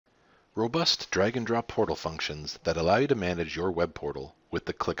Robust drag-and-drop portal functions that allow you to manage your web portal with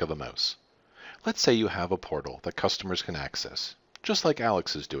the click of a mouse. Let's say you have a portal that customers can access, just like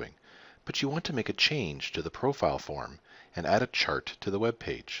Alex is doing, but you want to make a change to the profile form and add a chart to the web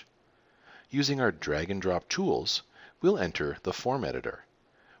page. Using our drag-and-drop tools, we'll enter the Form Editor,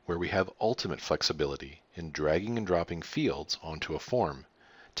 where we have ultimate flexibility in dragging and dropping fields onto a form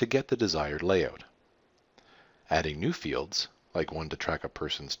to get the desired layout. Adding new fields, like one to track a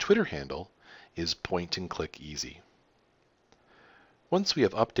person's Twitter handle, is point-and-click easy. Once we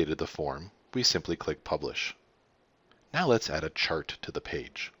have updated the form, we simply click Publish. Now let's add a chart to the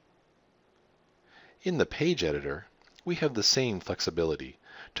page. In the Page Editor, we have the same flexibility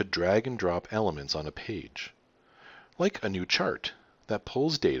to drag and drop elements on a page, like a new chart that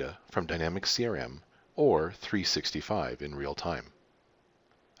pulls data from Dynamics CRM or 365 in real time.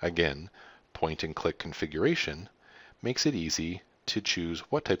 Again, point-and-click configuration makes it easy to choose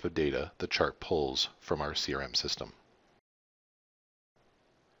what type of data the chart pulls from our CRM system.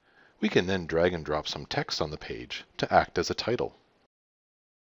 We can then drag and drop some text on the page to act as a title.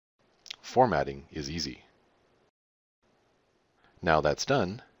 Formatting is easy. Now that's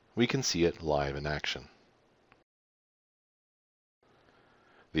done, we can see it live in action.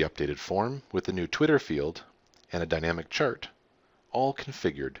 The updated form with the new Twitter field and a dynamic chart, all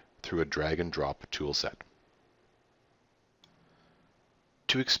configured through a drag and drop toolset.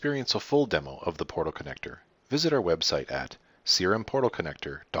 To experience a full demo of the Portal Connector, visit our website at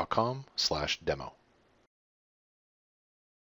crmportalconnector.com/demo.